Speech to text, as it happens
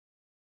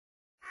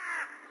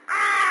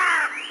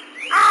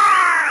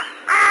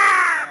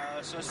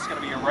So this is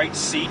going to be a right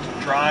seat,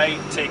 dry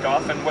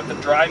takeoff, and what the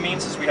dry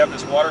means is we have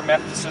this water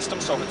method system,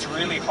 so if it's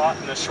really hot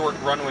in a short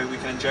runway we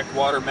can inject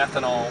water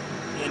methanol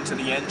into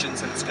the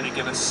engines and it's going to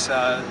give us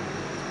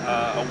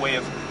a way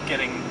of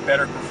getting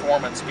better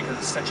performance because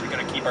it's essentially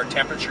going to keep our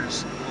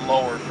temperatures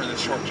lower for the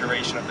short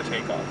duration of the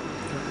takeoff.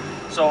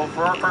 So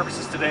for our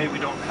purposes today we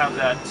don't have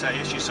that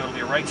issue, so it'll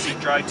be a right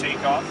seat dry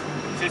takeoff,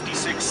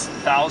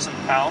 56,000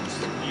 pounds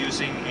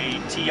using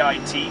a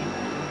TIT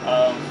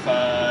of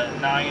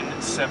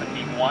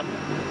 971.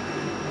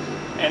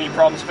 Any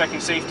problems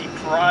affecting safety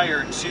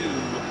prior to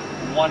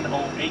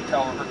 108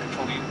 caliber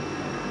control unit?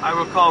 I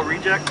will call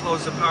reject,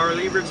 close the power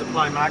levers,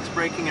 apply max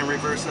braking, and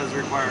reverse as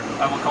required.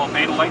 I will call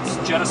beta lights,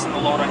 jettison the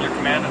load on your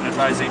command, and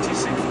advise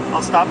ATC.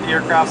 I'll stop the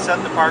aircraft,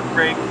 set the park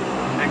brake,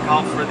 and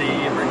call for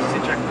the emergency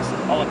checklist.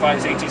 I'll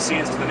advise ATC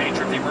as to the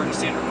nature of the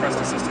emergency and request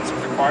assistance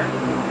if required.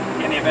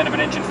 In the event of an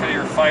engine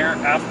failure or fire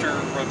after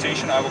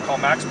rotation, I will call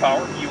max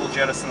power. You will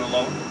jettison the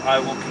load. I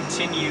will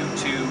continue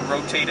to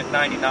rotate at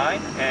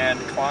 99 and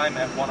climb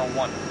at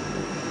 101.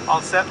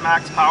 I'll set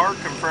max power,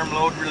 confirm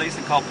load release,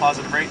 and call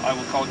positive rate. I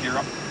will call gear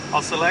up.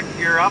 I'll select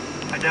gear up,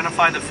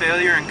 identify the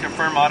failure, and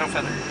confirm auto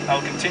feather. I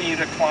will continue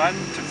to climb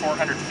to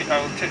 400 feet.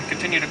 I will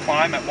continue to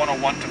climb at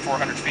 101 to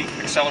 400 feet.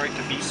 Accelerate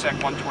to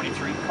VSEC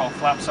 123. Call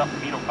flaps up,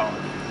 METO power.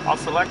 I'll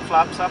select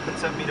flaps up and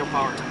set METO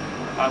power.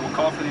 I will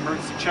call for the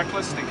emergency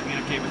checklist and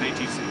communicate with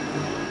ATC.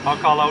 I'll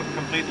call out,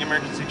 complete the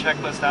emergency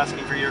checklist,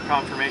 asking for your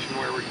confirmation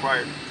where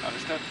required.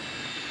 Understood.